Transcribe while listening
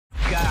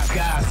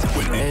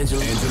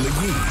Angela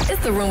Yee.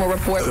 It's the Rumor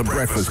Report. The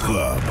Breakfast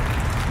Club.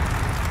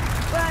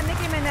 Well,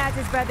 Nicki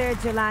Minaj's brother,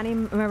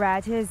 Jelani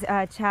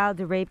Miraj's child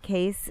rape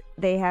case,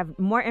 they have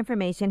more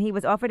information. He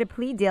was offered a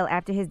plea deal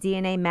after his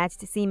DNA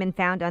matched semen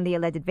found on the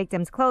alleged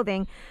victim's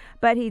clothing,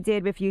 but he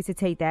did refuse to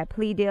take that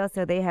plea deal,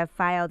 so they have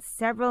filed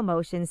several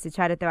motions to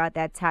try to throw out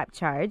that top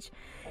charge.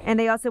 And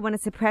they also want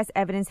to suppress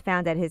evidence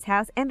found at his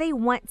house, and they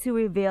want to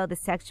reveal the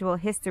sexual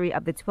history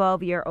of the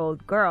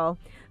 12-year-old girl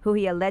who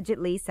he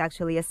allegedly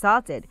sexually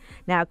assaulted.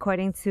 Now,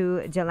 according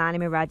to Jelani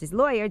Miraj's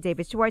lawyer,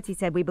 David Schwartz, he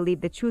said, "We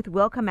believe the truth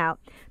will come out.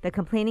 The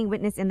complaining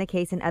witness in the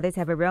case and others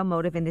have a real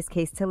motive in this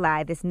case to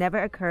lie. This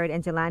never occurred,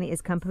 and Jelani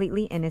is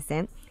completely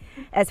innocent."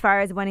 As far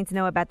as wanting to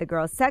know about the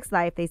girl's sex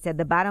life, they said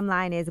the bottom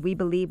line is we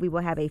believe we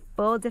will have a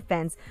full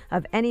defense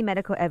of any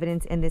medical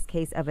evidence in this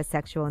case of a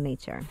sexual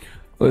nature.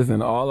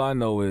 Listen, all I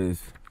know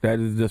is that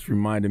is just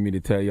reminding me to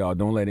tell y'all,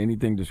 don't let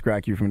anything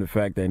distract you from the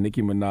fact that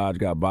Nicki Minaj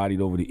got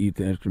bodied over the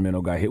ether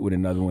instrumental, got hit with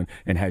another one,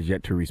 and has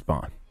yet to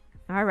respond.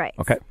 All right.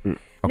 Okay.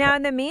 Now,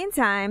 in the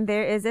meantime,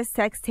 there is a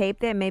sex tape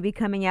that may be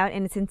coming out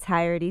in its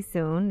entirety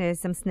soon. There's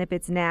some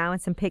snippets now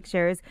and some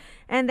pictures.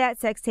 And that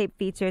sex tape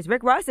features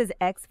Rick Ross's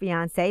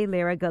ex-fiancée,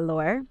 Lyra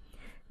Galore.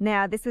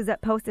 Now, this was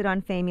posted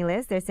on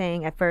Famulous. They're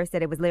saying at first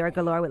that it was Lyra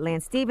Galore with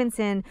Lance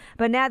Stevenson,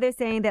 but now they're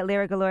saying that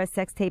Lyra Galore's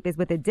sex tape is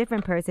with a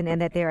different person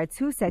and that there are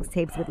two sex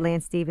tapes with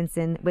Lance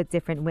Stevenson with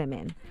different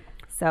women.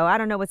 So I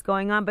don't know what's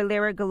going on, but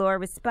Lyra Galore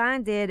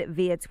responded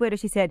via Twitter.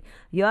 She said,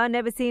 "Y'all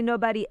never seen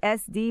nobody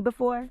SD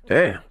before?"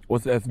 Damn.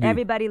 What's SD?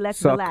 Everybody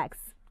let's relax.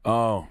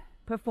 Oh.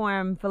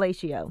 Perform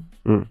fellatio.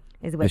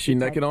 Is what Is she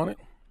naked on it?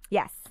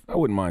 Yes. I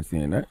wouldn't mind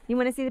seeing that. You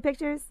want to see the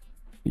pictures?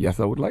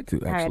 Yes, I would like to,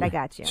 actually. All right, I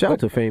got you. Shout out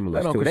to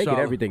Famous, too. They get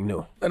everything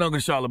new. Let Uncle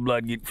Charlotte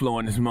blood get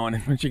flowing this morning.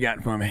 What you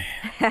got for me?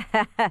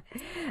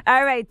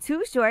 All right,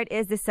 Too Short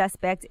is the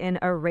suspect in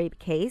a rape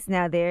case.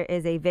 Now, there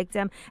is a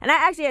victim, and I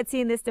actually had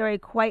seen this story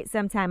quite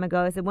some time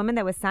ago. It's a woman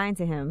that was signed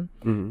to him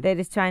that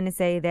is trying to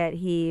say that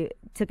he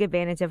took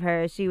advantage of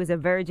her. She was a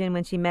virgin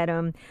when she met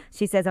him.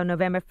 She says on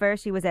November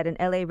 1st, she was at an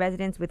L.A.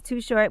 residence with Too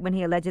Short when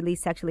he allegedly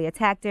sexually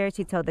attacked her.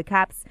 She told the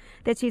cops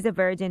that she's a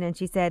virgin, and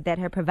she said that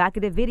her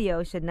provocative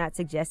video should not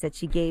suggest that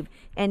she gave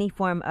any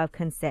form of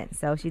consent.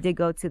 So she did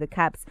go to the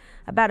cops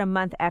about a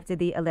month after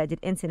the alleged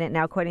incident.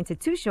 Now, according to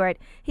Too Short,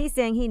 he's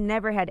saying he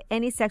never had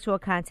any sexual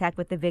contact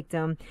with the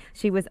victim.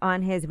 She was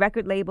on his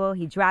record label.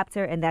 He dropped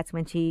her, and that's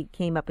when she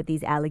came up with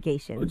these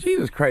allegations. Well,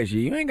 Jesus Christ,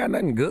 you ain't got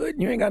nothing good.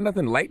 You ain't got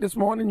nothing light this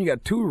morning. You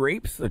got 2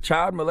 rapes, a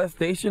child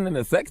molestation, and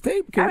a sex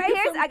tape. All right,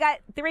 I got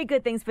 3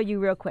 good things for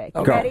you real quick.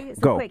 Okay. Ready?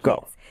 Some quick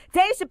hits.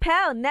 Dave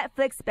Chappelle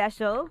Netflix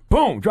special.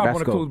 Boom! Drop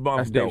on a clues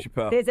bomb for Dave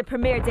Chappelle. There's a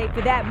premiere date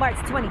for that, March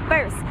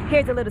 21st.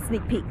 Here's a little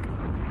sneak peek.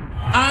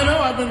 I know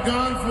I've been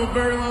gone for a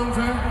very long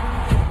time.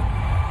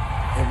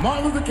 If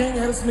Martin Luther King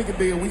had a sneaker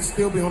deal, we'd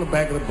still be on the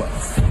back of the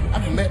bus.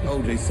 I've met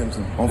O.J.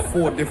 Simpson on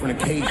 4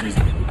 different occasions.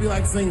 It'd be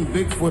like seeing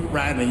Bigfoot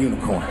riding a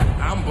unicorn.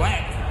 I'm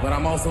black, but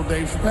I'm also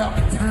Dave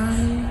Chappelle.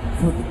 Time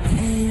for the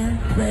Care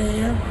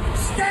Bear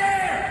Stare!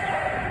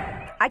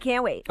 I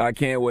can't wait. I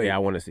can't wait. Yeah, I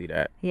want to see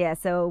that. Yeah,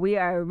 so we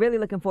are really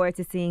looking forward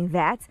to seeing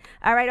that.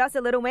 All right,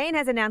 also, Lil Wayne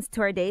has announced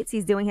tour dates.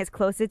 He's doing his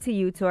Closer to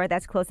You tour.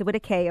 That's Closer with a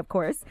K, of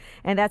course.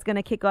 And that's going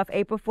to kick off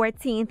April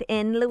 14th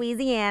in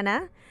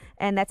Louisiana.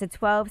 And that's a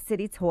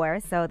 12-city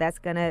tour, so that's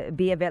going to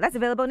be that's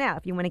available now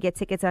if you want to get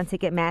tickets on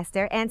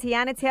Ticketmaster. And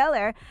Tiana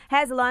Taylor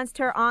has launched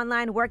her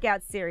online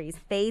workout series,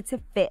 Fade to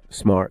Fit.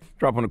 Smart.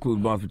 Drop on the clues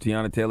bomb for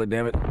Tiana Taylor,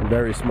 damn it.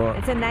 Very smart.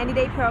 It's a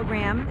 90-day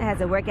program. It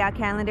has a workout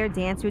calendar,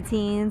 dance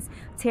routines,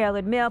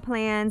 tailored meal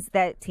plans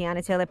that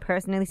Tiana Taylor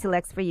personally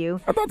selects for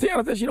you. I thought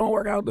Tiana said she don't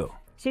work out, though.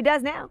 She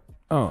does now.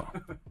 Oh.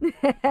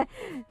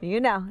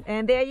 You know,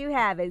 and there you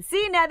have it.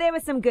 See, now there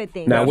were some good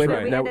things. Now, we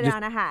ended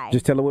on a high.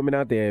 Just tell the women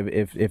out there,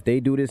 if they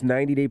do this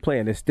 90-day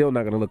plan, it's still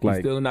not going to look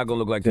like. Still not going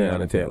to look like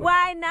Tiana Taylor.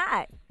 Why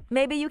not?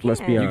 Maybe you can.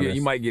 Let's be honest.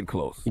 You might get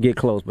close. You get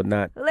close, but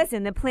not.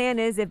 Listen, the plan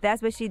is if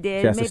that's what she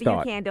did, maybe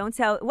you can. Don't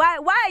tell. Why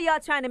are y'all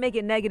trying to make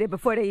it negative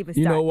before they even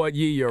start? You know what?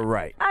 You're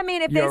right. I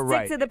mean, if they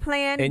stick to the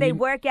plan, and they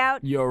work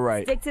out, you're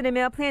right. Stick to the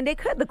meal plan, they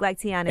could look like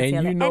Tiana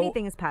Taylor. You know,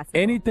 anything is possible.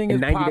 Anything is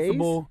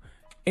possible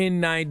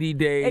in 90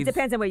 days. It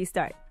depends on where you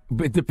start.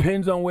 It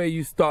depends on where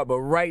you start, but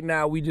right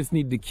now we just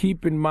need to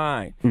keep in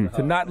mind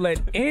to not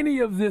let any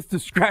of this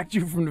distract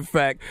you from the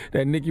fact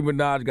that Nicki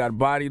Minaj got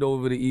bodied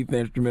over the ether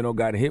instrumental,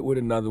 got hit with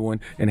another one,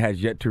 and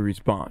has yet to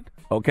respond.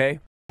 Okay?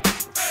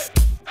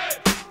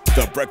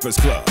 The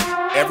Breakfast Club.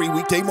 Every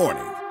weekday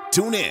morning.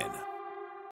 Tune in